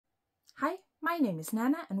My name is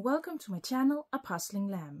Nana and welcome to my channel, A Puzzling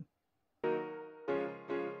Lamb.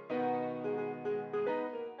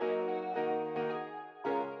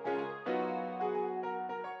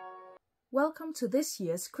 Welcome to this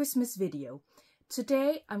year's Christmas video.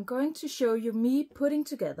 Today I'm going to show you me putting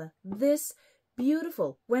together this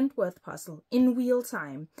beautiful Wentworth puzzle in real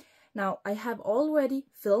time. Now I have already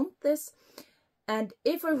filmed this, and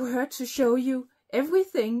if I were to show you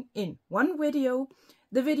everything in one video,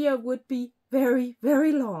 the video would be very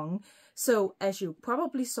long. So as you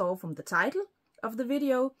probably saw from the title of the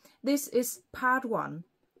video, this is part 1.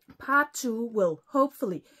 Part 2 will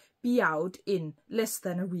hopefully be out in less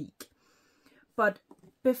than a week. But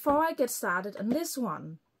before I get started on this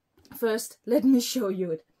one, first let me show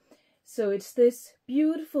you it. So it's this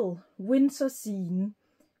beautiful winter scene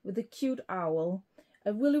with a cute owl. I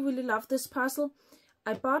really love this puzzle.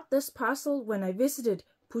 I bought this puzzle when I visited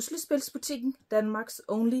Puslespilsbutikken, Denmark's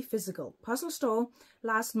only physical puzzle store,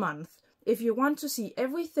 last month. If you want to see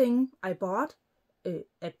everything I bought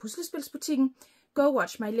at Puslespilsbutikken, go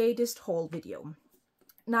watch my latest haul video.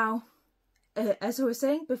 Now, as I was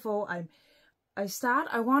saying before I start,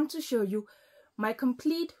 I want to show you my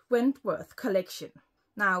complete Wentworth collection.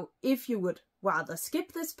 Now, if you would rather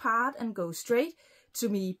skip this part and go straight to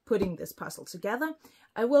me putting this puzzle together,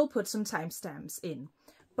 I will put some timestamps in.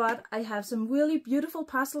 But I have some really beautiful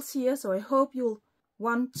puzzles here, so I hope you'll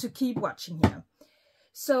want to keep watching here.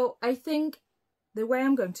 So I think the way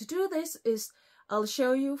I'm going to do this is I'll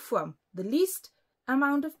show you from the least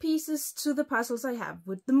amount of pieces to the puzzles I have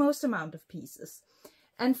with the most amount of pieces.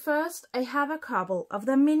 And first I have a couple of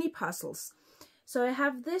the mini puzzles. So I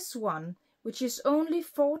have this one, which is only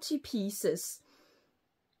 40 pieces.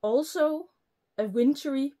 Also a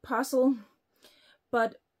wintry puzzle,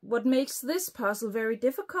 but what makes this puzzle very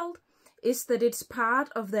difficult is that it's part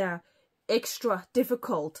of their extra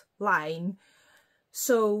difficult line.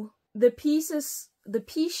 So the pieces, the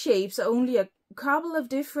piece shapes are only a couple of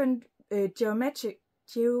different geometric,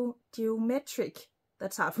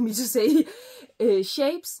 that's hard for me to say,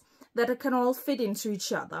 shapes that can all fit into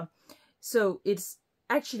each other. So it's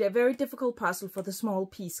actually a very difficult puzzle for the small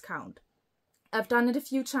piece count. I've done it a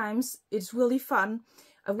few times, it's really fun.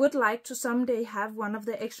 I would like to someday have one of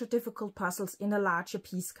the extra difficult puzzles in a larger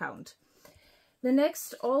piece count. The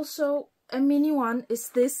next, also a mini one, is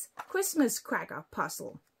this Christmas cracker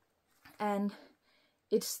puzzle. And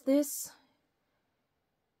it's this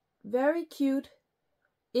very cute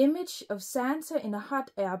image of Santa in a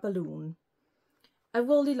hot air balloon. I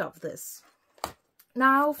really love this.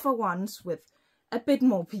 Now for ones with a bit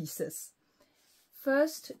more pieces.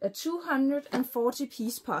 First, a 240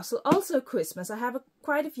 piece puzzle, also Christmas. I have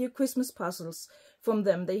quite a few Christmas puzzles from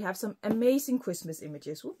them. They have some amazing Christmas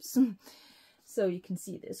images. Whoops. So you can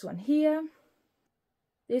see this one here.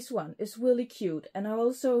 This one is really cute, and I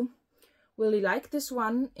also really like this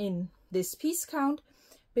one in this piece count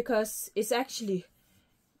because it's actually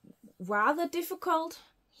rather difficult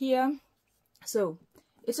here. So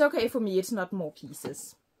it's okay for me, it's not more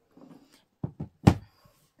pieces.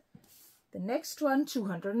 The next one,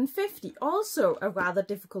 250, also a rather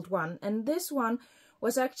difficult one, and this one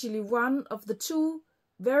was actually one of the two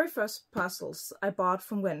very first puzzles I bought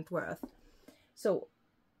from Wentworth. So,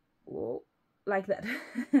 whoa, like that.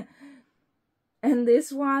 And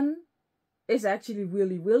this one is actually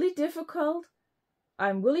really difficult.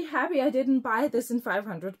 I'm really happy I didn't buy this in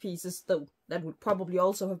 500 pieces, though that would probably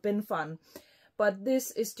also have been fun. But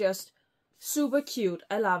this is just super cute.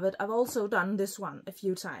 I love it. I've also done this one a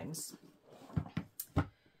few times.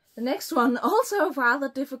 The next one, also a rather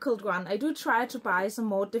difficult one. I do try to buy some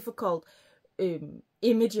more difficult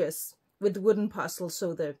images with wooden puzzles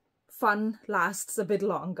so the fun lasts a bit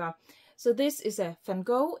longer. So this is a Van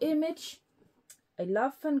Gogh image. I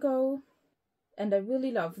love Van Gogh and I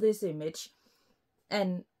really love this image.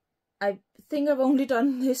 And I think I've only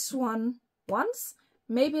done this one once.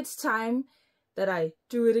 Maybe it's time that I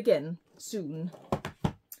do it again soon.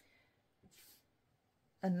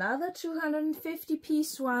 Another 250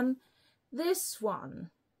 piece one. This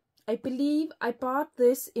one, I believe I bought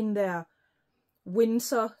this in their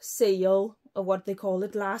winter sale, or what they call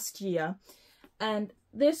it, last year. And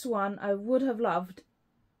this one I would have loved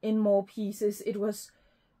in more pieces. It was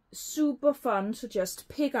super fun to just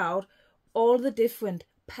pick out all the different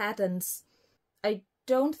patterns. I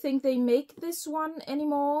don't think they make this one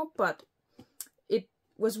anymore, but it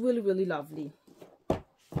was really lovely.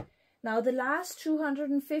 Now the last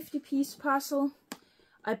 250 piece puzzle,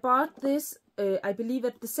 I bought this, I believe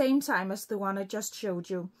at the same time as the one I just showed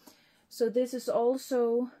you. So this is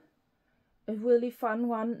also a really fun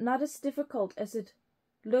one, not as difficult as it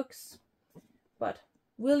looks, but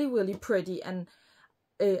really, really pretty. And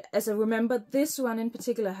as I remember, this one in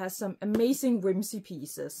particular has some amazing whimsy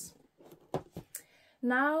pieces.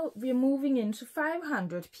 Now we're moving into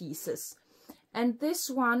 500 pieces. And this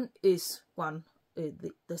one is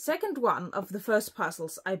the second one of the first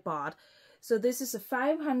puzzles I bought. So this is a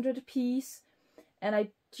 500 piece, and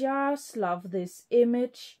I just love this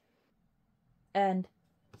image. And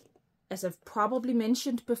as I've probably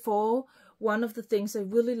mentioned before, one of the things I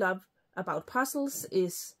really love about puzzles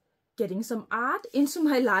is getting some art into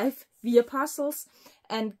my life via puzzles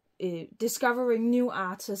and discovering new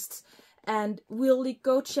artists. And really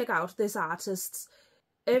go check out this artist.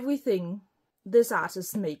 Everything this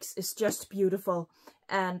artist makes is just beautiful,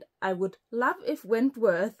 and I would love if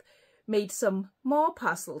Wentworth made some more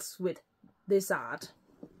puzzles with this art.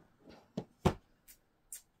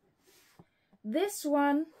 This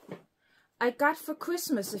one I got for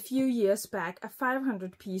Christmas a few years back, a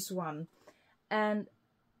 500 piece one, and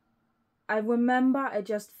I remember I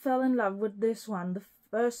just fell in love with this one the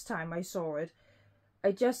first time I saw it.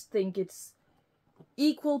 I just think it's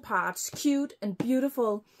equal parts cute and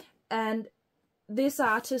beautiful, and this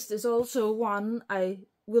artist is also one I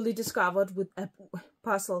really discovered with a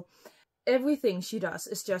puzzle. Everything she does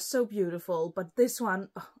is just so beautiful, but this one,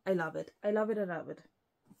 oh, I love it. I love it, I love it.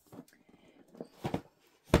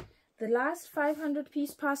 The last 500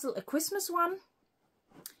 piece puzzle, a Christmas one.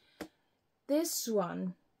 This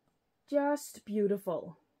one, just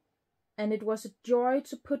beautiful. And it was a joy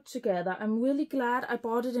to put together. I'm really glad I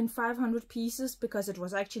bought it in 500 pieces because it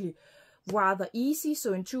was actually rather easy.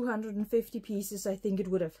 So in 250 pieces, I think it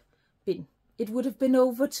would have been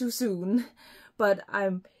over too soon. But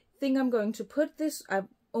I think I'm going to put this, I've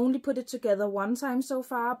only put it together one time so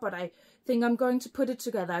far, but I think I'm going to put it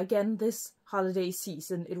together again this holiday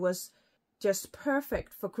season. It was just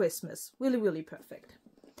perfect for Christmas. Really, really perfect.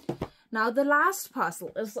 Now the last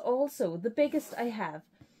puzzle is also the biggest I have.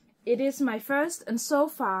 It is my first and so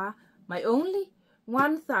far my only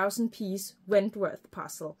 1,000 piece Wentworth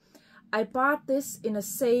puzzle. I bought this in a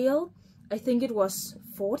sale. I think it was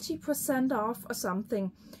 40% off or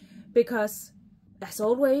something, because as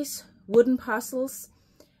always, wooden puzzles,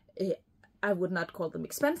 I would not call them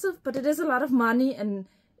expensive, but it is a lot of money, and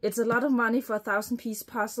it's a lot of money for a 1,000 piece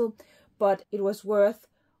puzzle, but it was worth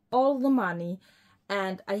all the money,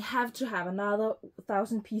 and I have to have another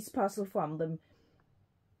 1,000 piece puzzle from them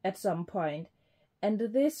at some point. And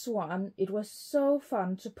this one, it was so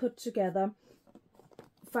fun to put together,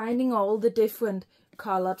 finding all the different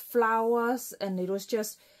colored flowers, and it was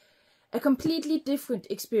just a completely different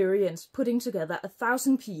experience putting together a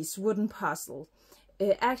 1,000 piece wooden puzzle.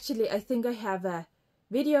 Actually, I think I have a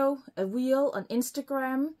video, a reel on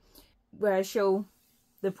Instagram where I show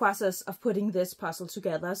the process of putting this puzzle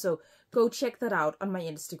together, so go check that out on my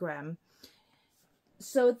Instagram.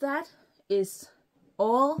 So that is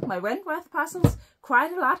all my Wentworth puzzles.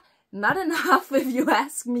 Quite a lot, not enough if you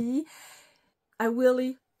ask me. I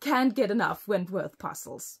really can't get enough Wentworth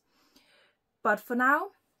puzzles. But for now,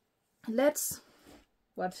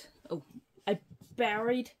 I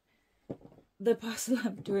buried the puzzle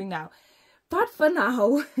I'm doing now. But for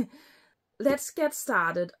now, let's get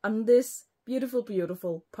started on this beautiful,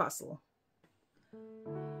 beautiful puzzle.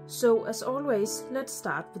 So as always, let's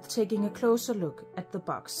start with taking a closer look at the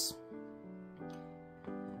box.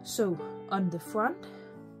 So on the front,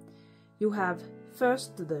 you have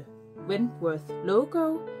first the Wentworth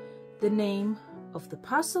logo, the name of the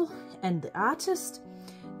puzzle and the artist,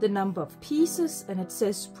 the number of pieces, and it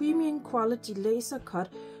says premium quality laser cut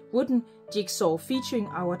wooden jigsaw featuring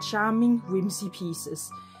our charming whimsy pieces.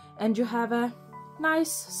 And you have a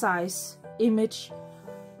nice size image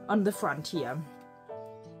on the front here.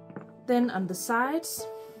 Then on the sides,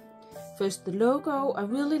 first the logo. I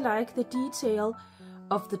really like the detail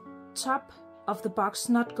of the top of the box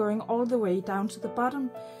not going all the way down to the bottom,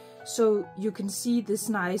 so you can see this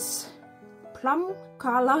nice plum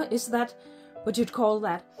color. Is that what you'd call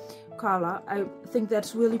that color? I think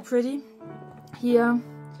that's really pretty. Here,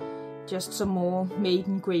 just some more made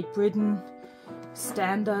in Great Britain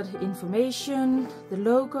standard information, the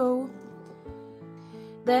logo.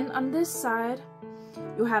 Then on this side,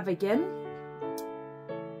 you have again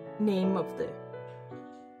name of the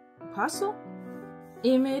puzzle,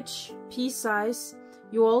 image, piece size.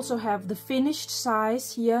 You also have the finished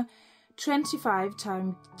size here, 25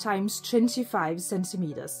 times 25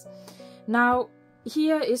 centimeters. Now,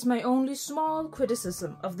 here is my only small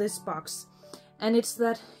criticism of this box, and it's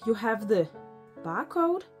that you have the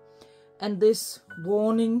barcode and this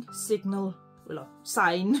warning signal, well,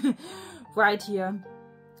 sign right here.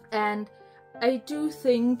 And I do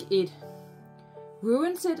think it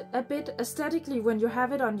ruins it a bit aesthetically when you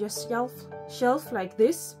have it on your shelf like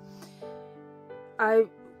this.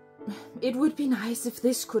 It would be nice if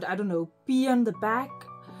this could, I don't know, be on the back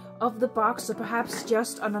of the box or perhaps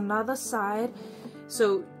just on another side.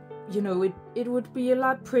 So, you know, it would be a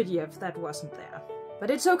lot prettier if that wasn't there.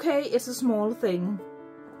 But it's okay, it's a small thing.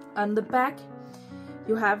 On the back,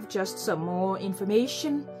 you have just some more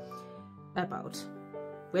information about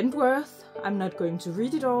Wentworth. I'm not going to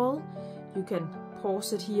read it all. You can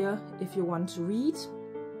pause it here if you want to read.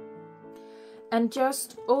 And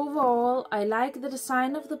just overall, I like the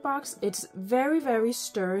design of the box. It's very, very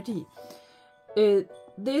sturdy.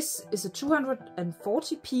 This is a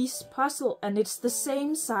 240 piece puzzle, and it's the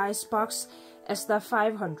same size box as the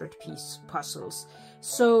 500 piece puzzles.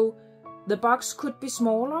 So the box could be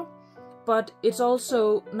smaller, but it's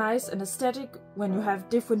also nice and aesthetic when you have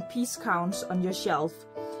different piece counts on your shelf,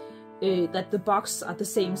 that the box are the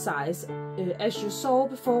same size. As you saw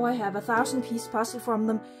before, I have a 1000 piece puzzle from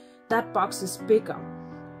them. That box is bigger,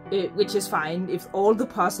 which is fine if all the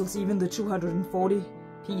puzzles, even the 240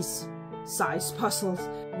 piece size puzzles,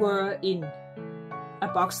 were in a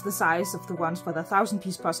box the size of the ones for the 1000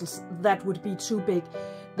 piece puzzles. That would be too big.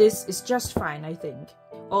 This is just fine, I think.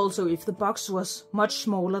 Also, if the box was much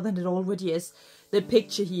smaller than it already is, the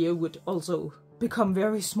picture here would also become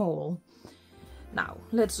very small. Now,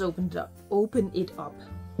 let's open it up.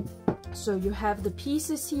 So you have the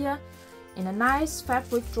pieces here in a nice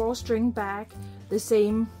fabric drawstring bag, the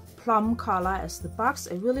same plum color as the box.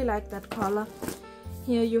 I really like that color.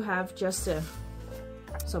 Here you have just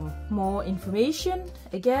some more information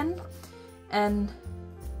again, and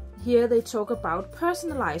here they talk about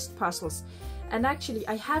personalized puzzles. And actually,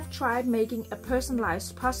 I have tried making a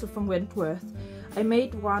personalized puzzle from Wentworth. I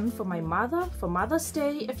made one for my mother for Mother's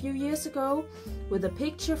Day a few years ago with a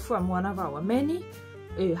picture from one of our many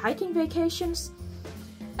hiking vacations,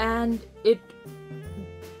 and it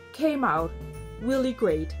came out really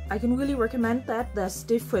great. I can really recommend that. There's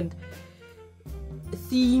different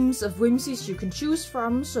themes of whimsies you can choose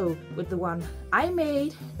from. So with the one I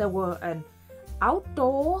made, there were an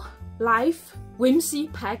outdoor life whimsy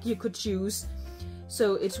pack you could choose.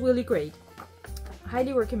 So it's really great.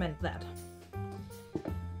 Highly recommend that.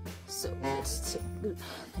 So let's take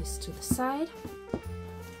this to the side.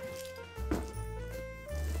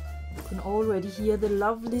 You can already hear the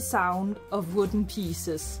lovely sound of wooden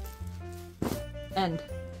pieces. And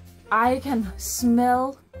I can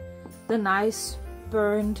smell the nice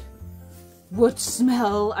burned wood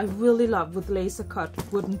smell I really love with laser cut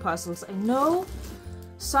wooden puzzles. I know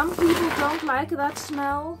some people don't like that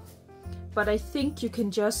smell, but I think you can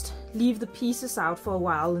just leave the pieces out for a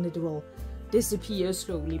while and it will disappear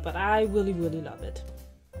slowly, but I really, really love it.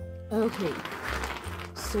 Okay,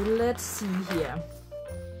 so let's see here.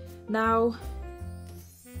 Now,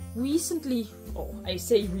 recently, oh, I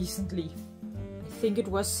say recently, I think it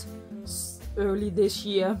was early this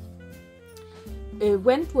year,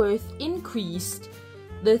 Wentworth increased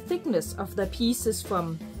the thickness of the pieces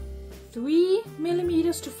from 3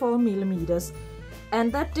 millimeters to 4 millimeters.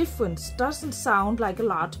 And that difference doesn't sound like a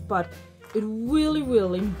lot, but it really,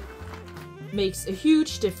 really makes a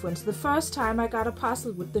huge difference. The first time I got a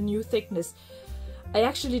puzzle with the new thickness, I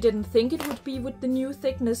actually didn't think it would be with the new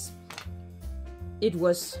thickness. It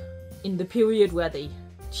was in the period where they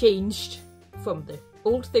changed from the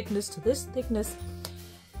old thickness to this thickness.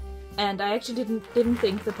 And I actually didn't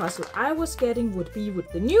think the puzzle I was getting would be with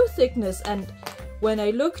the new thickness. And when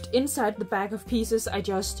I looked inside the bag of pieces, I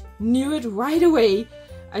just knew it right away.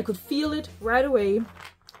 I could feel it right away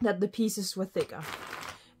that the pieces were thicker.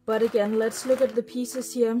 But again, let's look at the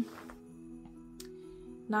pieces here.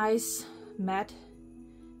 Nice matte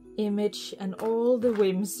image and all the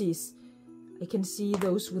whimsies. I can see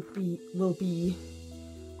those will be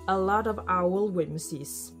a lot of owl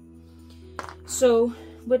whimsies. So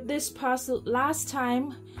with this puzzle, last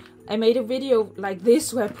time I made a video like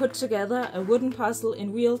this where I put together a wooden puzzle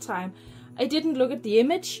in real time. I didn't look at the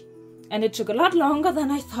image, and it took a lot longer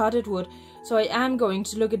than I thought it would. So I am going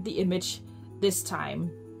to look at the image this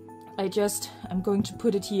time. I'm going to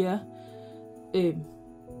put it here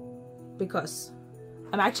because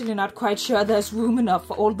I'm actually not quite sure there's room enough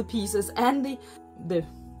for all the pieces and the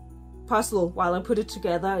puzzle while I put it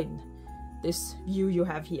together in this view you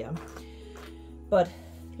have here. But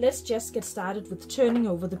let's just get started with turning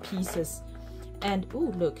over the pieces. And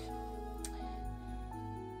oh, look,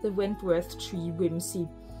 the Wentworth tree whimsy.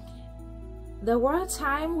 There were a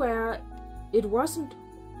time where it wasn't,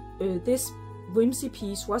 this whimsy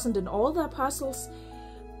piece wasn't in all their puzzles,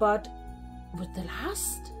 but with the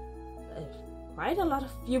last quite a lot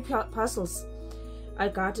of few puzzles, I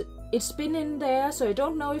got it's been in there, so I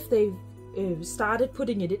don't know if they've started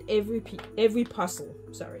putting it in every puzzle.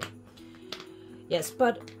 Sorry. Yes,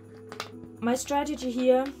 but my strategy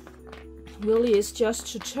here really is just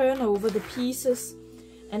to turn over the pieces,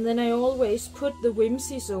 and then I always put the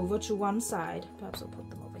whimsies over to one side. Perhaps I'll put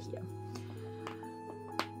them over here.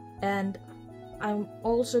 And I'm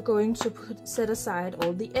also going to set aside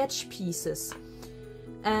all the edge pieces.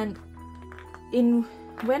 And in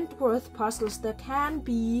Wentworth puzzles there can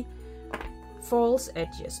be false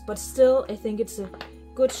edges, but still I think it's a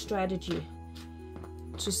good strategy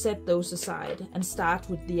to set those aside and start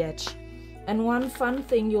with the edge. And one fun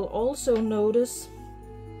thing you'll also notice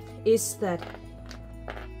is that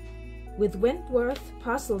with Wentworth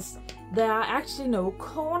puzzles there are actually no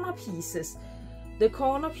corner pieces. The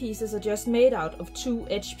corner pieces are just made out of 2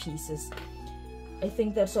 edge pieces. I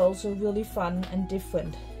think that's also really fun and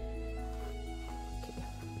different. Okay.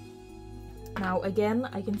 Now again,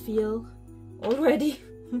 I can feel already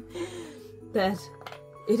that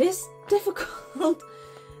it is difficult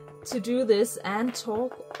to do this and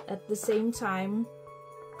talk at the same time.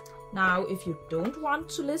 Now, if you don't want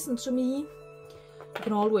to listen to me, you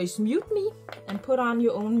can always mute me and put on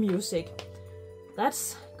your own music.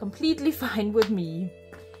 That's completely fine with me.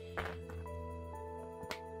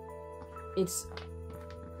 It's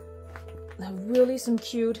really some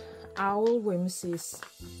cute owl whimsies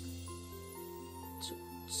to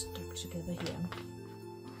stuck together here.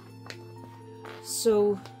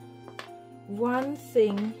 So one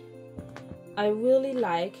thing I really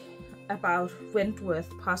like about Wentworth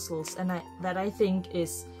puzzles, and that I think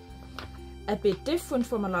is a bit different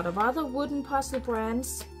from a lot of other wooden puzzle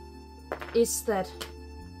brands, is that,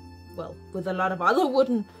 well, with a lot of other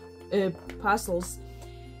wooden puzzles,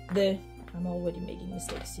 I'm already making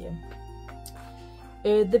mistakes here.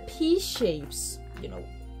 The piece shapes, you know,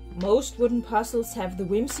 most wooden puzzles have the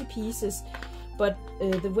whimsy pieces, but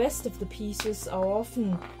the rest of the pieces are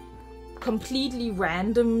often completely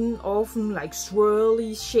random, often like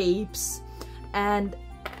swirly shapes, and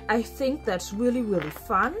I think that's really, really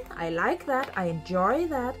fun. I like that, I enjoy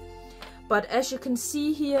that, but as you can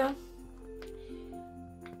see here,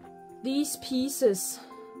 these pieces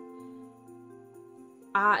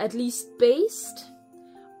are at least based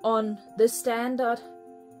on the standard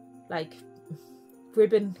like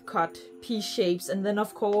ribbon cut piece shapes, and then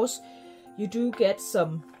of course you do get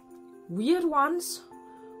some weird ones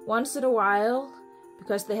once in a while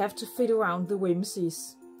because they have to fit around the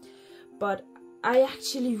whimsies. But I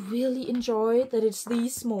actually really enjoy that it's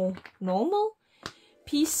these more normal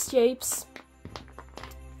piece shapes.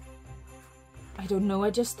 I don't know, I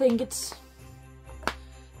just think it's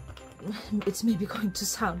maybe going to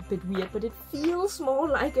sound a bit weird, but it feels more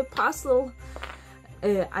like a puzzle.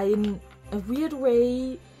 I, in a weird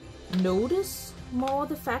way, notice more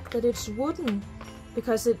the fact that it's wooden,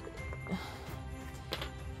 because it,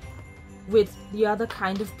 with the other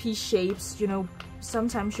kind of piece shapes, you know,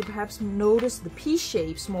 sometimes you perhaps notice the piece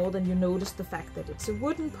shapes more than you notice the fact that it's a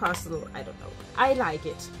wooden puzzle. I don't know. I like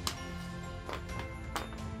it.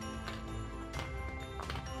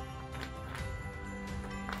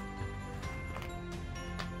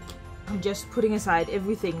 I'm just putting aside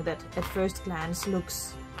everything that at first glance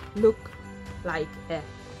look like an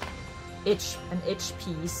edge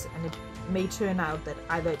piece, and it may turn out that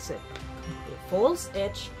either it's a false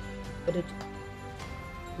edge, but it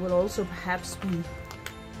will also perhaps be,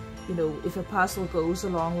 you know, if a puzzle goes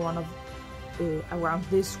along one of around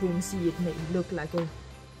this whimsy, it may look like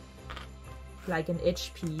an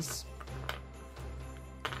edge piece.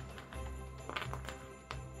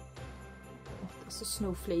 A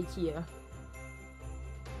snowflake here.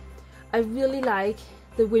 I really like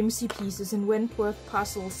the whimsy pieces in Wentworth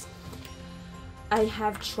puzzles. I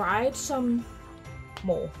have tried some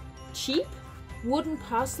more cheap wooden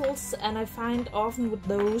puzzles, and I find often with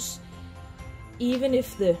those, even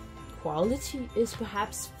if the quality is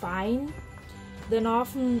perhaps fine, then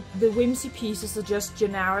often the whimsy pieces are just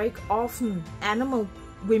generic, often animal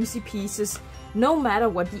whimsy pieces, no matter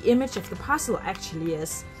what the image of the puzzle actually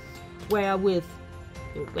is. Where with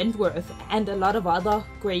Wentworth and a lot of other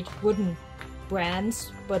great wooden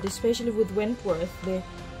brands, but especially with Wentworth,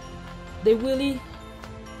 they really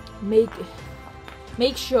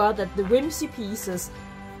make sure that the whimsy pieces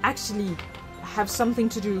actually have something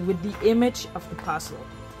to do with the image of the puzzle.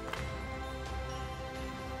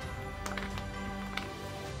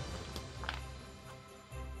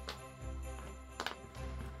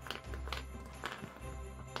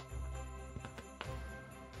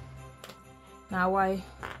 Now I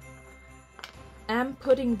am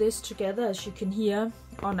putting this together, as you can hear,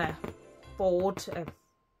 on a board, a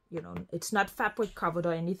you know, it's not fabric covered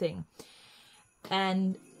or anything.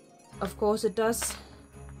 And of course it does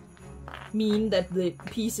mean that the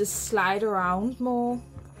pieces slide around more.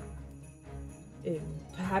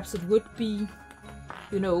 Perhaps it would be,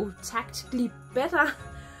 you know, tactically better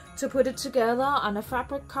to put it together on a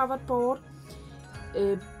fabric covered board.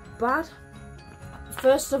 But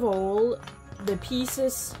first of all, the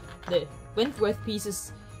pieces, the Wentworth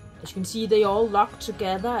pieces, as you can see, they all lock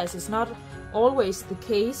together, as is not always the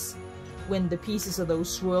case when the pieces are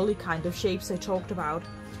those swirly kind of shapes I talked about.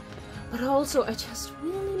 But also, I just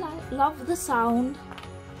really love the sound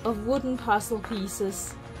of wooden puzzle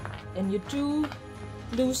pieces, and you do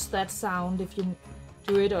lose that sound if you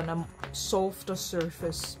do it on a softer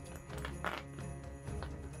surface.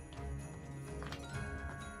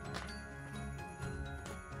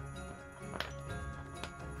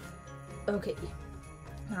 Okay,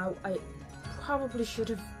 now I probably should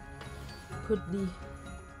have put the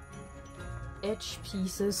edge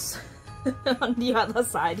pieces on the other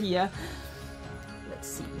side here. Let's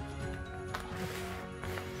see.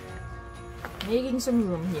 Making some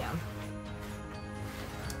room here.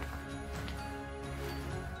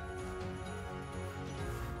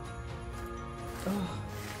 Oh,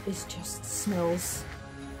 this just smells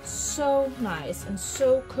so nice and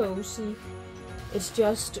so cozy. It's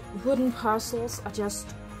just, wooden puzzles are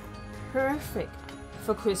just perfect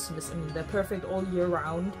for Christmas. I mean, they're perfect all year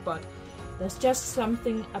round, but there's just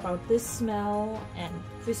something about this smell and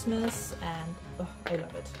Christmas, and oh, I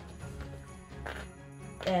love it.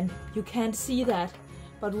 And you can't see that,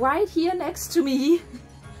 but right here next to me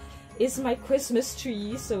is my Christmas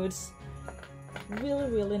tree, so it's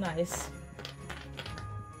really, really nice.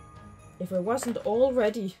 If I wasn't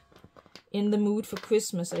already in the mood for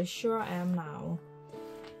Christmas, I sure am now.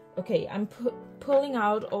 Okay, I'm pulling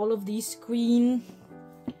out all of these green,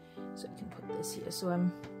 so I can put this here. So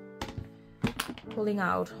I'm pulling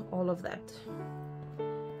out all of that.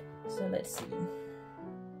 So let's see.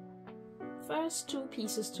 First, two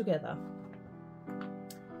pieces together.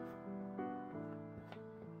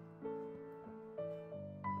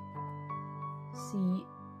 See,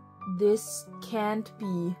 this can't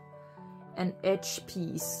be an edge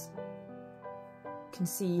piece. You can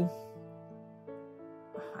see,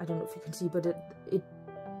 I don't know if you can see, but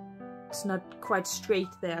it's not quite straight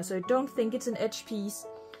there, so I don't think it's an edge piece.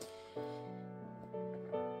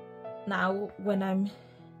 Now, when I'm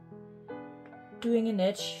doing an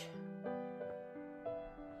edge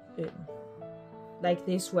like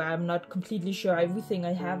this, where I'm not completely sure everything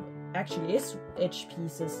I have actually is edge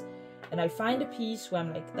pieces, and I find a piece where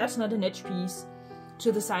I'm like, that's not an edge piece,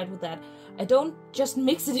 to the side with that, I don't just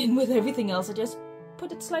mix it in with everything else. I just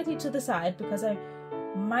put it slightly to the side, because I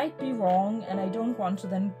might be wrong and I don't want to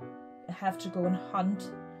then have to go and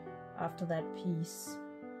hunt after that piece.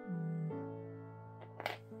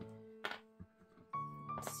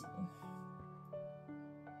 Let's see.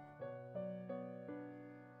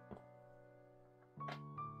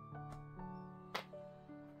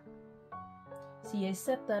 See, I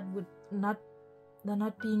said that with there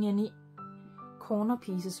not being any corner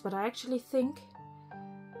pieces, but I actually think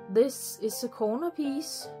this is a corner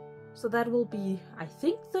piece, so that will be, I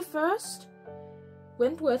think, the first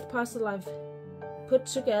Wentworth puzzle I've put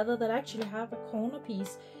together that actually have a corner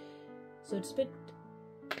piece. So it's a bit,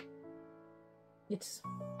 it's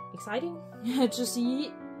exciting to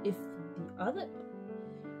see if the other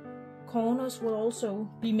corners will also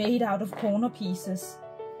be made out of corner pieces.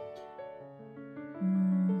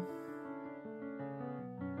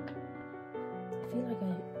 I feel like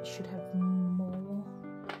I should have more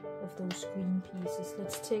of those green pieces.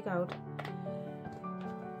 Let's take out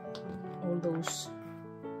all those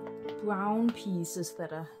brown pieces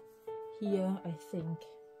that are here, I think.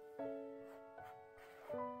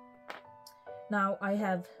 Now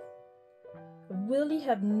I really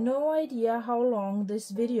have no idea how long this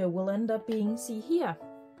video will end up being. See here,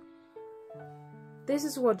 this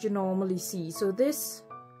is what you normally see. So this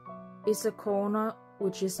is a corner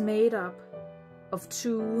which is made up of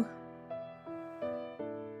two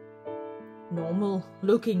normal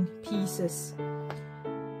looking pieces.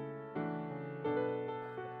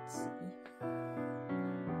 Let's see.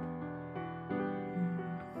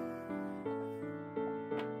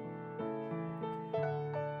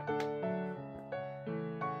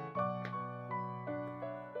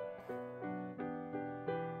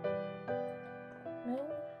 No?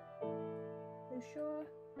 You sure?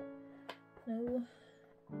 No?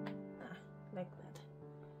 Ah, like that.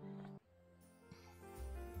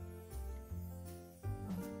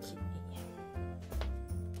 Okay.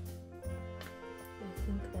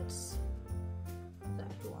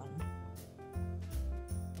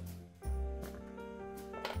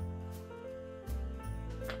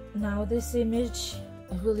 Now this image,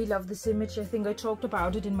 I really love this image. I think I talked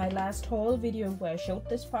about it in my last haul video where I showed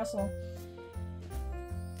this puzzle.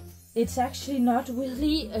 It's actually not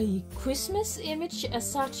really a Christmas image as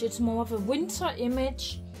such, it's more of a winter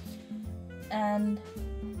image. And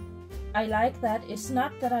I like that. It's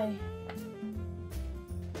not that I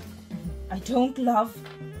don't love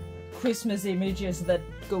Christmas images that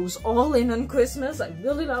goes all in on Christmas. I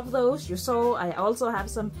really love those. You saw I also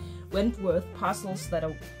have some Wentworth puzzles that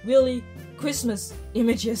are really Christmas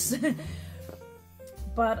images.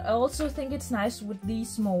 But I also think it's nice with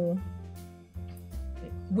these more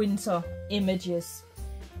winter images,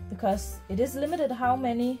 because it is limited how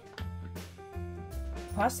many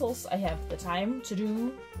puzzles I have the time to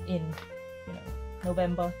do in, you know,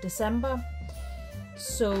 November, December.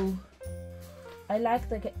 So I like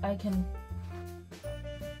that I can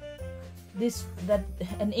that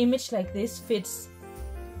an image like this fits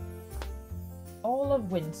all of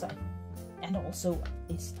winter. And also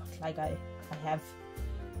it's not like I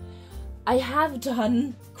have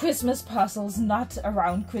done Christmas puzzles not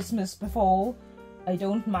around Christmas before. I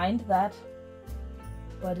don't mind that,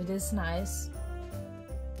 but it is nice.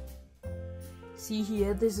 See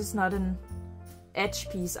here, this is not an edge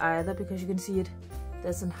piece either, because you can see it,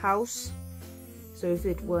 there's a house. So if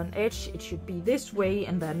it were an edge, it should be this way,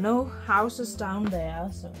 and there are no houses down there,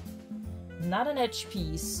 so not an edge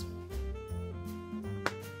piece.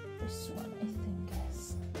 This one I think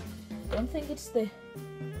is, I don't think it's the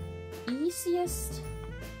easiest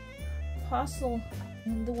puzzle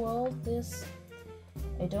in the world, this.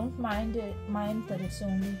 I don't mind that it's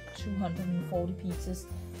only 240 pieces.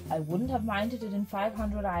 I wouldn't have minded it in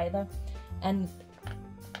 500 either. And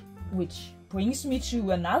which brings me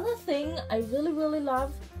to another thing I really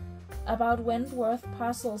love about Wentworth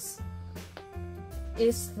puzzles,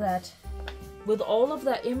 is that with all of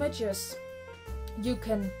their images you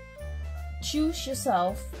can choose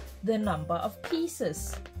yourself the number of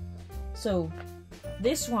pieces. So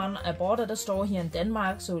this one I bought at a store here in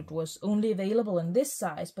Denmark, so it was only available in this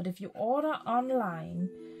size, but if you order online,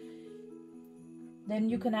 then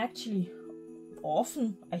you can actually,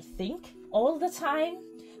 often, I think, all the time,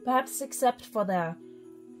 perhaps except for their,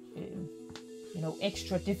 you know,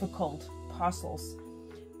 extra difficult puzzles.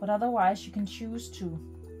 But otherwise you can choose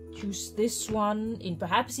this one in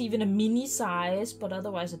perhaps even a mini size, but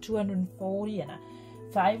otherwise a 240 and a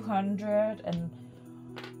 500, and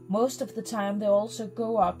most of the time they also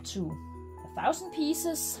go up to 1,000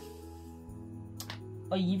 pieces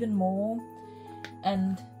or even more.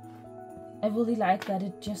 And I really like that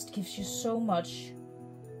it just gives you so much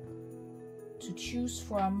to choose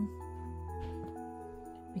from,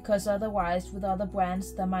 because otherwise with other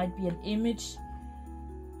brands there might be an image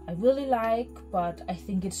I really like, but I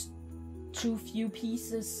think it's too few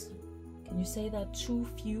pieces. Can you say that? Too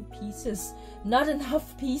few pieces, not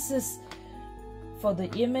enough pieces for the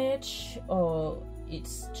image, or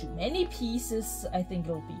it's too many pieces. I think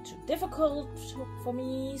it'll be too difficult for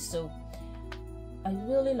me. So I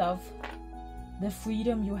really love the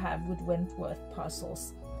freedom you have with Wentworth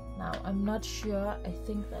puzzles. Now I'm not sure, I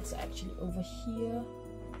think that's actually over here.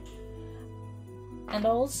 And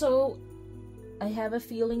also I have a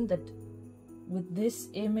feeling that with this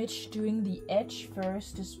image, doing the edge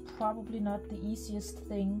first is probably not the easiest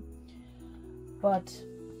thing, but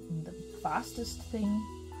the fastest thing.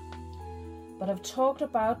 But I've talked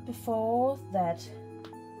about before that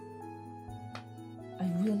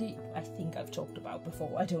I think I've talked about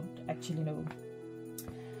before, I don't actually know.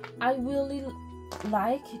 I really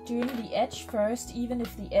like doing the edge first, even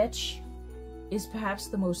if the edge is perhaps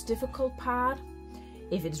the most difficult part.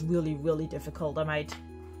 If it's really difficult, I might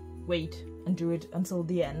wait and do it until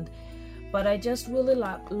the end. But I just really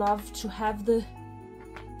love to have the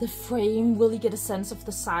frame, really get a sense of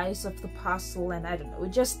the size of the puzzle, and I don't know,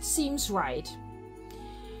 it just seems right.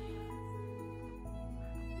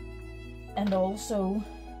 And also,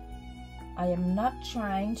 I am not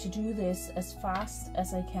trying to do this as fast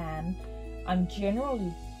as I can. I'm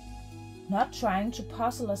generally not trying to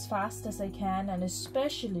puzzle as fast as I can, and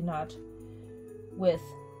especially not with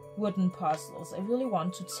wooden puzzles. I really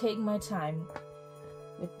want to take my time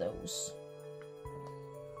with those.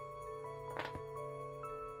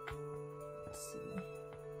 Let's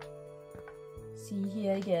see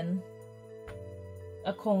here again,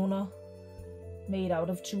 a corner made out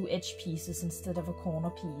of 2 edge pieces instead of a corner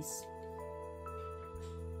piece.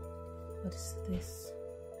 What is this?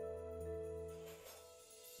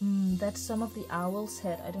 That's some of the owl's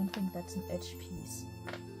head. I don't think that's an edge piece.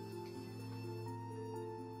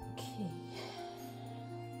 Okay.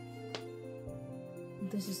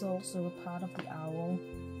 This is also a part of the owl.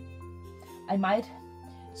 I might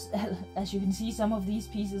As you can see, some of these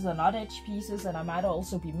pieces are not edge pieces, and I might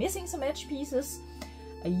also be missing some edge pieces.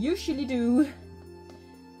 I usually do.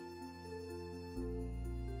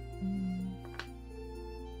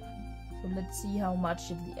 So let's see how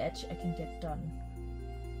much of the edge I can get done.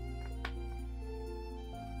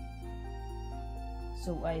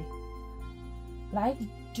 So I like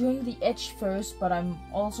doing the edge first, but I'm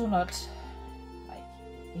also not like,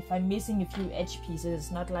 if I'm missing a few edge pieces,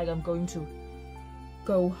 it's not like I'm going to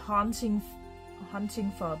go hunting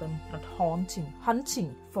for them, not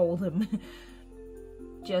hunting for them.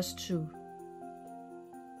 Just to,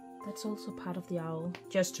 that's also part of the owl,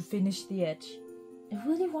 just to finish the edge. I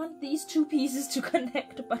really want these two pieces to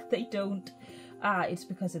connect, but they don't. Ah, it's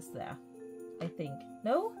because it's there, I think.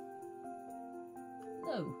 No?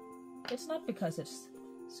 No, it's not because it's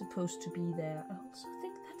supposed to be there. I also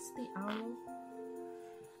think that's the owl.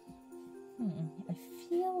 I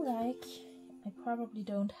feel like I probably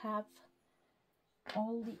don't have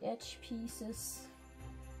all the edge pieces.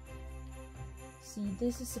 See,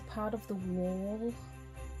 this is a part of the wall,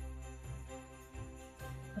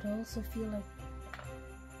 but I also feel like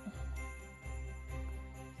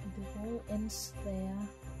the wall ends there.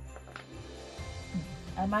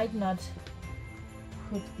 I might not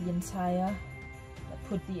put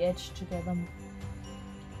the edge together.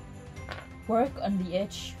 Work on the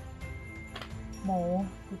edge more,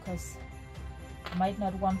 because I might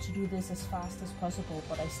not want to do this as fast as possible,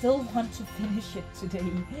 but I still want to finish it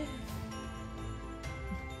today.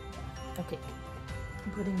 Okay,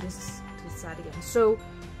 I'm putting this to the side again. So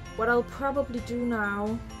what I'll probably do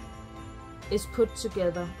now is put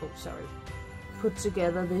together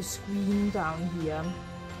this screen down here.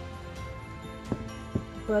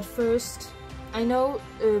 But first, I know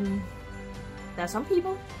there are some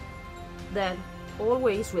people that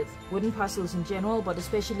always, with wooden puzzles in general, but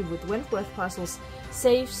especially with Wentworth puzzles,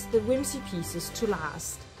 saves the whimsy pieces to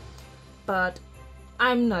last. But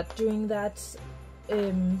I'm not doing that.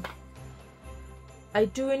 I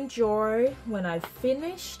do enjoy when I've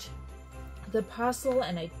finished the puzzle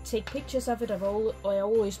and I take pictures of it. I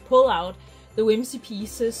always pull out the whimsy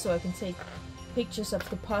pieces so I can take pictures of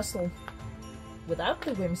the puzzle without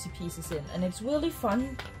the whimsy pieces in, and it's really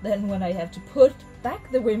fun then when I have to put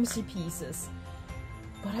back the whimsy pieces.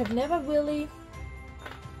 But I've never really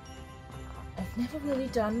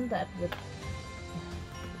done that with,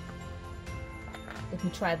 let me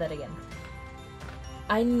try that again.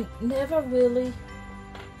 I never really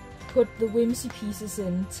put the whimsy pieces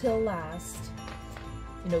in till last.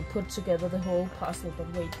 You know, put together the whole puzzle,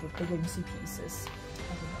 but wait with the whimsy pieces.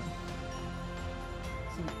 I don't know.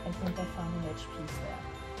 See, I think I found an edge piece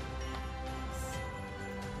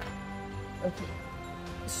there. Okay.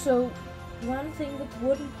 So, one thing with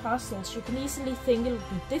wooden puzzles, you can easily think it would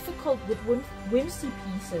be difficult with whimsy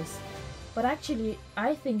pieces. But actually,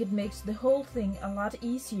 I think it makes the whole thing a lot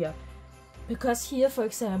easier. Because here, for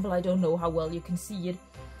example, I don't know how well you can see it,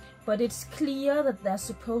 but it's clear that there's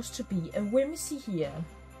supposed to be a whimsy here.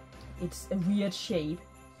 It's a weird shape.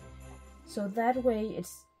 So that way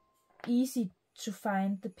it's easy to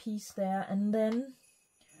find the piece there. And then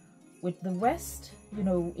with the rest, you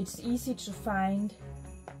know, it's easy to find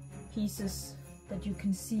pieces that you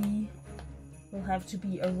can see will have to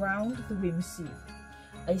be around the whimsy.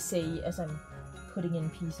 I say as I'm putting in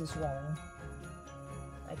pieces wrong,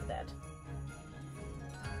 like that.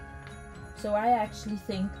 So I actually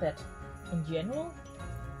think that in general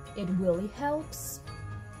it really helps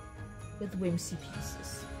with whimsy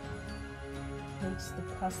pieces. Makes the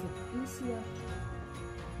puzzle easier.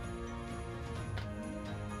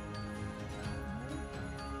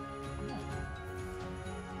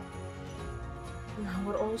 Now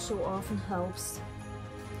what also often helps,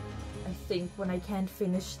 I think, when I can't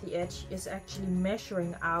finish the edge is actually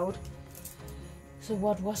measuring out. So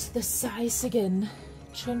what was the size again?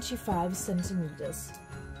 25 centimeters.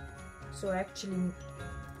 So actually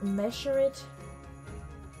measure it.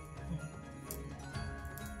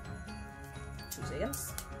 2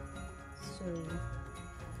 seconds. So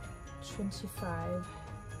 25.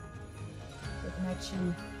 I can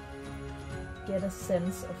actually get a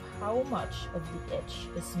sense of how much of the edge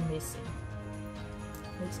is missing.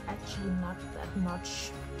 It's actually not that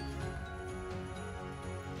much.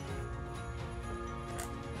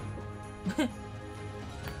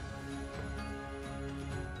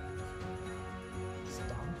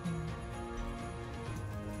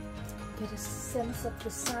 Get a sense of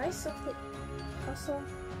the size of the puzzle.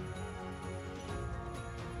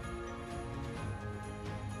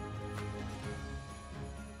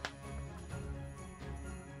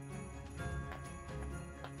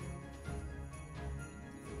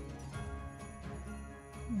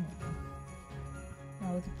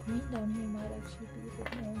 the green down here might actually be a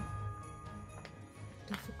bit more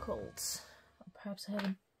difficult. Or perhaps I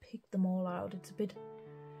haven't picked them all out. It's a bit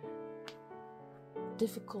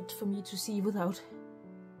difficult for me to see without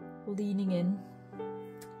leaning in.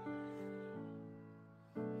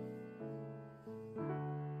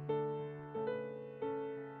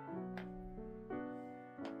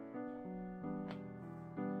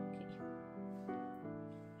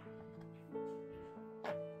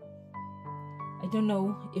 I don't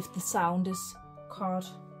know if the sound is caught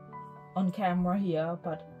on camera here,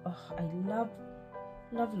 but I love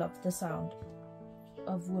the sound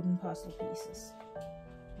of wooden puzzle pieces.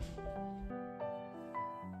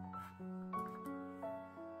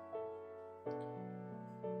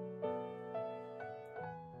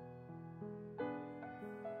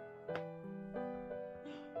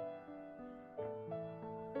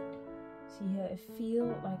 See here, I feel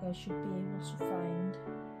like I should be able to find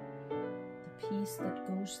the piece that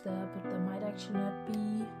goes there, but there might actually not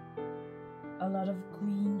be a lot of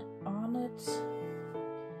green on it.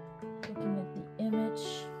 Looking at the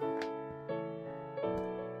image.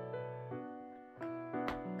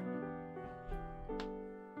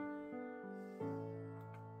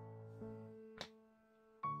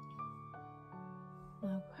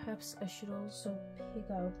 Now perhaps I should also pick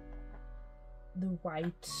out the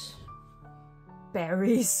white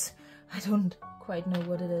berries. I don't quite know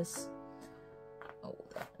what it is. Oh,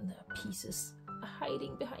 there are pieces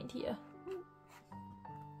hiding behind here.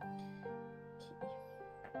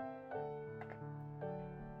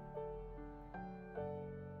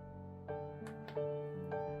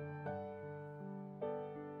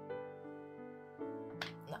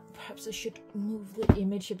 Now, perhaps I should move the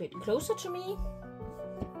image a bit closer to me,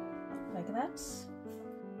 like that.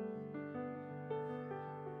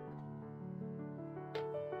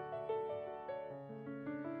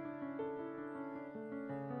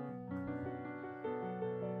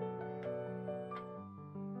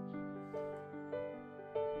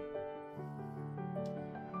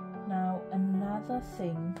 Now, another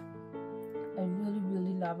thing I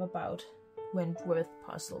really love about Wentworth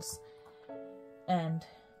puzzles, and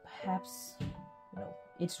perhaps, you know,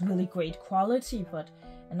 it's really great quality, but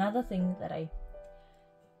another thing that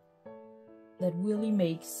really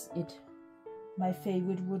makes it my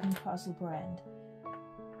favorite wooden puzzle brand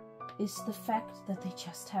is the fact that they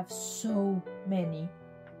just have so many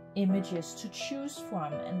images to choose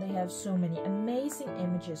from, and they have so many amazing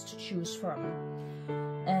images to choose from.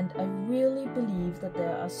 And I really believe that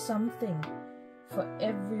there are something for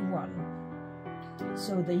everyone.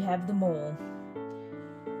 So they have them all.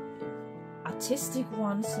 Artistic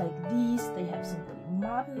ones like these, they have some really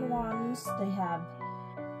modern ones, they have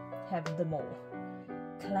them all.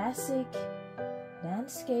 Classic,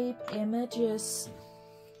 landscape images.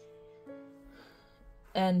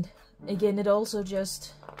 And again, it also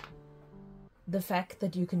just the fact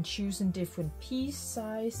that you can choose in different piece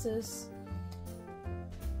sizes.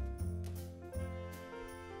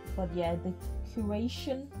 But yeah, the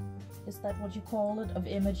curation, is that what you call it, of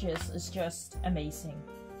images is just amazing.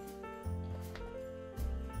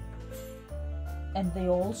 And they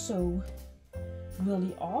also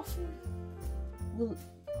really often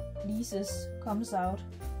Lisa's comes out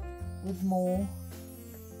with more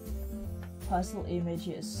puzzle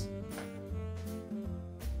images.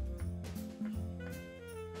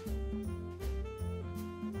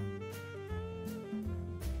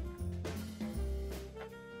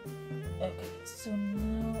 Okay, so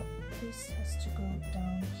now this has to go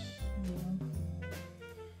down here.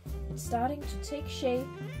 It's starting to take shape.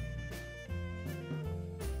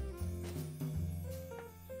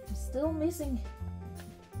 I'm still missing.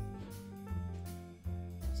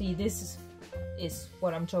 See, this is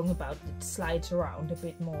what I'm talking about. It slides around a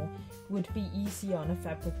bit more. Would be easy on a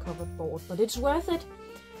fabric covered board, but it's worth it.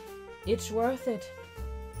 It's worth it.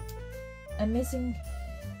 I'm missing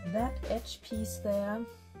that edge piece there.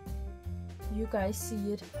 You guys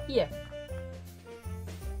see it here.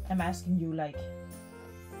 I'm asking you, like,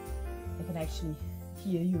 I can actually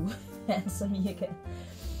hear you answer me again.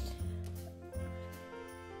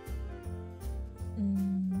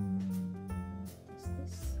 Does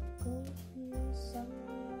this go here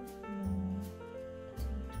somewhere? No.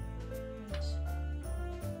 Doesn't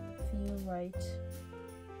feel right.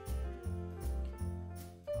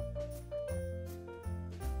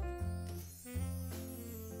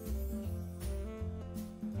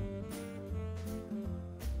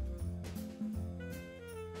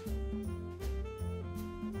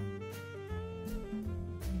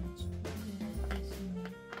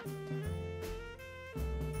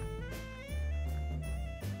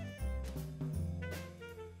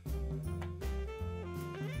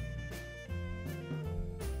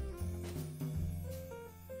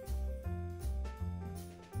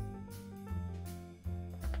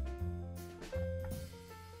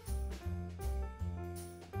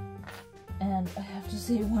 And I have to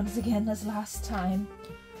say once again, as last time,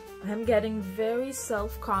 I'm getting very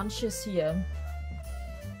self-conscious here.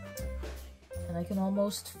 And I can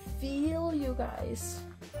almost feel you guys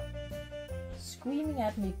screaming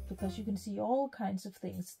at me because you can see all kinds of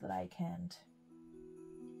things that I can't.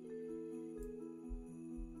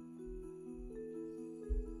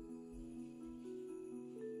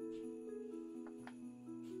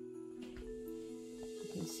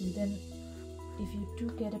 Okay, see then, if you do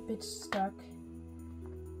get a bit stuck,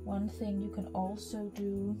 one thing you can also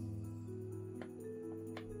do,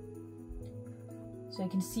 so you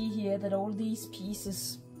can see here that all these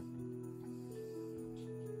pieces,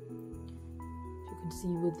 you can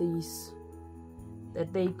see with these,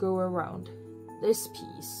 that they go around this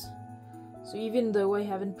piece. So even though I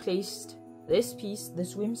haven't placed this piece,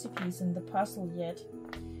 this whimsy piece, in the puzzle yet,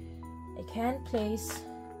 I can place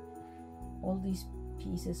all these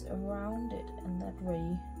pieces around it, and that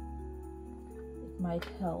way it might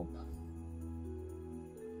help.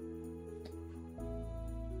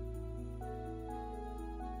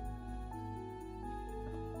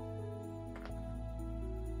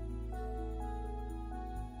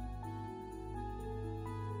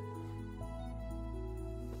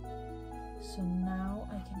 So now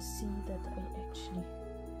I can see that I actually,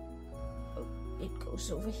 oh, it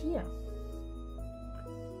goes over here.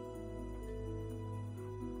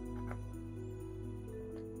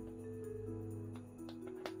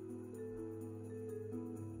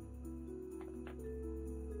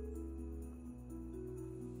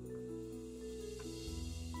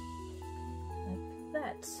 Like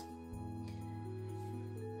that.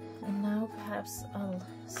 And now perhaps I'll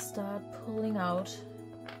start pulling out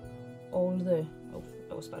all the, oh,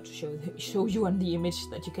 I was about to show you on the image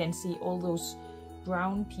that you can see all those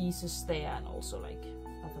brown pieces there, and also like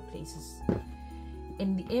other places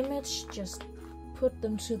in the image. Just put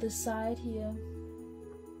them to the side here.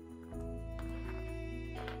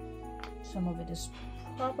 Some of it is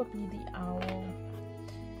probably the owl.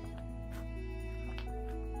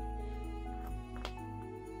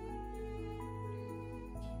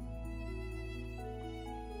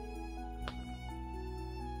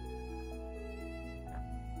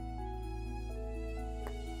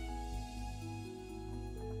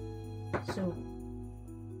 So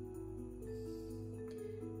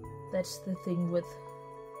that's the thing with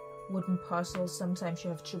wooden puzzles. Sometimes you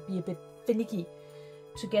have to be a bit finicky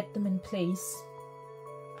to get them in place,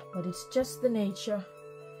 but it's just the nature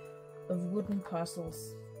of wooden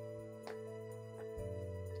puzzles.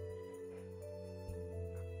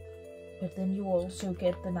 But then you also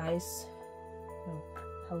get the nice,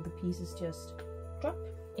 how the pieces just drop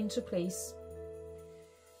into place.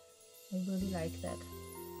 I really like that.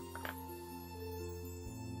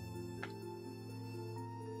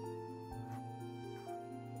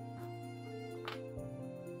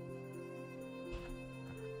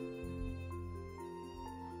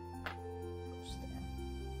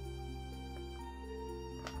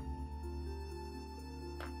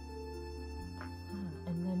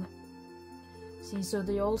 See, so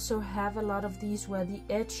they also have a lot of these where the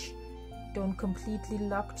edge don't completely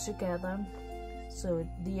lock together. So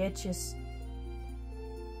the edge is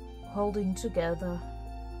holding together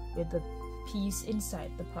with the piece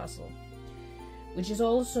inside the puzzle. Which is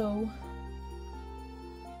also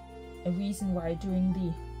a reason why doing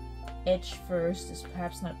the edge first is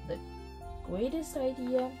perhaps not the greatest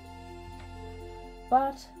idea.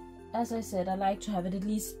 But, as I said, I like to have it at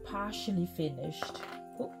least partially finished.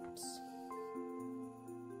 Oops.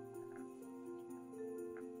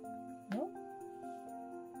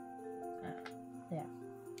 There.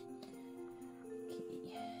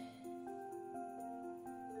 Okay.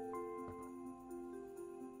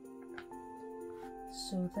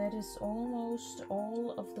 So that is almost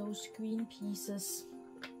all of those green pieces.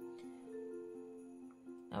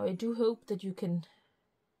 Now I do hope that you can,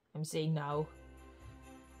 I'm saying now,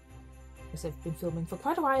 because I've been filming for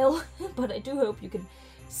quite a while, but I do hope you can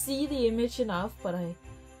see the image enough, but I,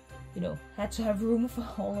 had to have room for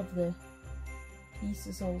all of the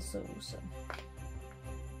pieces also, so.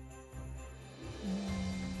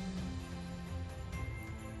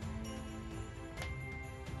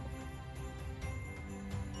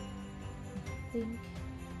 I think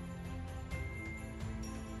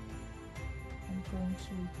I'm going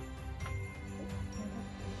to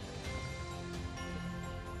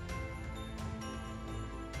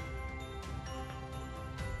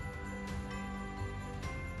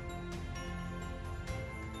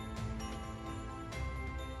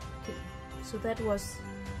so that was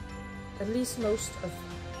at least most of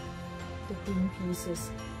the green pieces.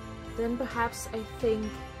 Then perhaps I think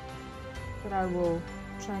that I will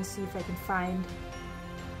try and see if I can find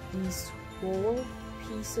these wall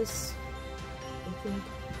pieces. I think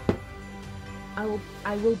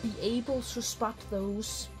I will be able to spot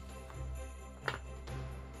those.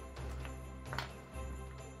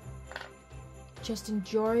 Just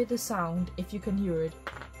enjoy the sound if you can hear it.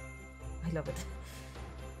 I love it.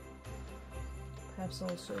 Perhaps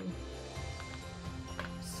also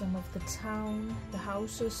some of the town, the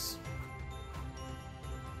houses.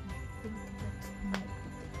 I think that might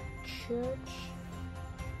be the church.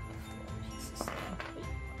 Pieces there.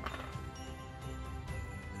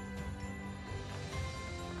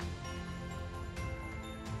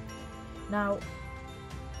 Now,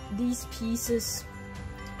 these pieces,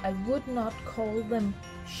 I would not call them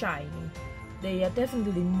shiny. They are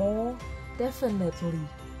definitely more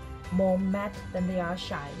matte than they are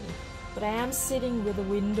shiny. But I am sitting with a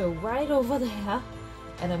window right over there,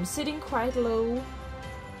 and I'm sitting quite low,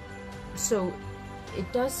 so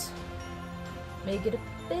it does make it a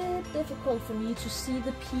bit difficult for me to see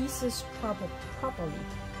the pieces properly.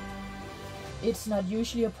 It's not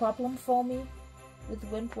usually a problem for me with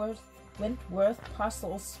Wentworth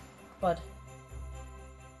puzzles, but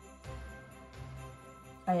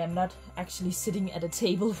I am not actually sitting at a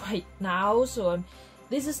table right now, so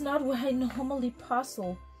this is not where I normally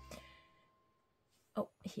puzzle. Oh,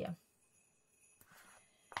 here.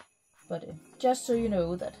 But just so you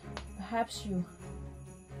know that perhaps you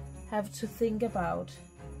have to think about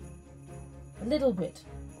a little bit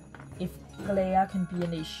if glare can be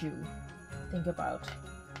an issue. Think about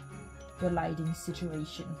your lighting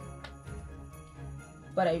situation.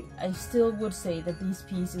 But I still would say that these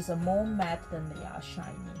pieces are more matte than they are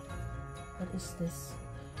shiny. What is this?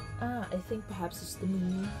 Ah, I think perhaps it's the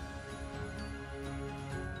moon.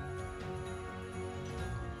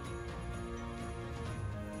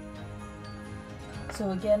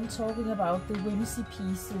 So again, talking about the whimsy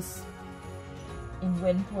pieces in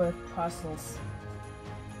Wentworth puzzles.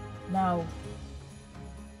 Now,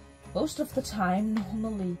 most of the time,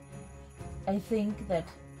 normally, I think that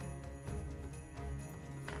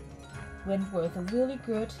Wentworth are really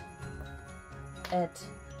good at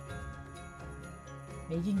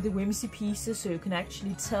making the whimsy pieces so you can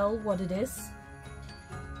actually tell what it is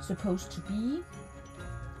supposed to be.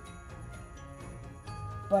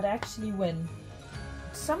 But actually, when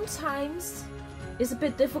sometimes it's a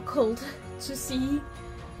bit difficult to see,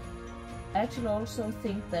 I actually also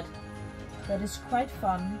think that it's quite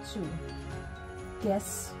fun to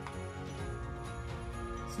guess,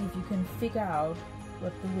 see if you can figure out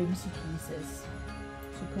what the whimsy piece is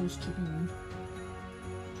supposed to be.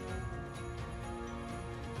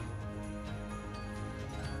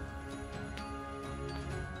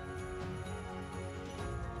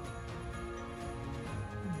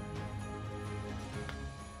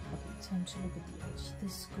 Okay, time to look at the edge.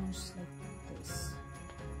 This goes like this.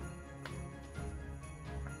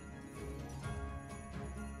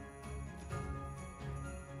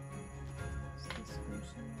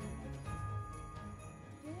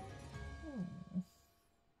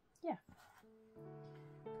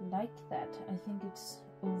 Like that. I think it's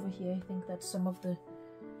over here. I think that's some of the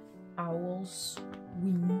owl's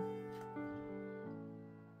wing.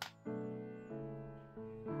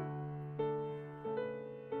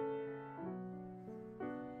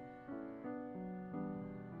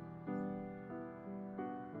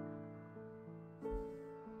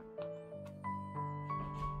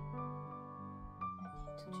 I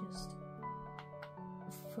need to just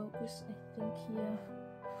focus, I think, here.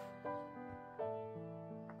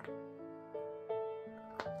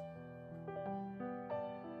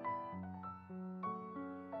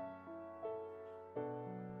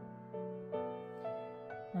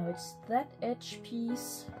 Now it's that edge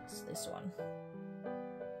piece, it's this one.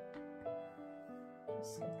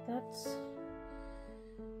 Just like that.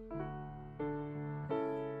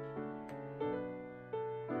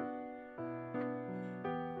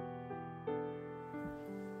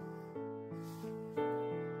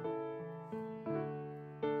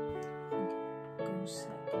 I think it goes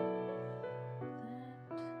like that.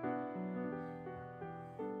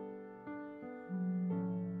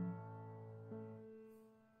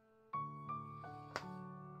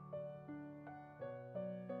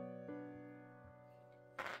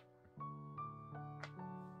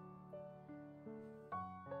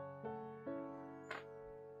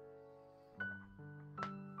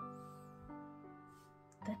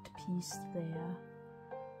 That piece there,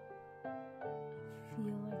 I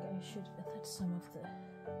feel like I should, that's some of the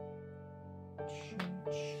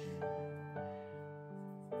church.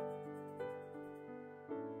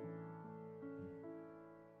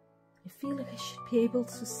 I feel like I should be able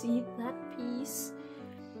to see that piece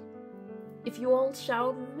If you all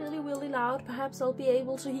shout really, really loud, perhaps I'll be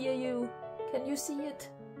able to hear you. Can you see it?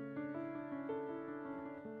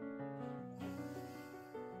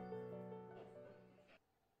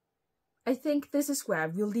 I think this is where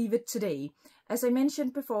we'll leave it today. As I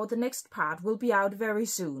mentioned before, the next part will be out very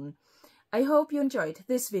soon. I hope you enjoyed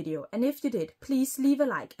this video, and if you did, please leave a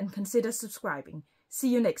like and consider subscribing. See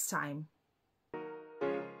you next time.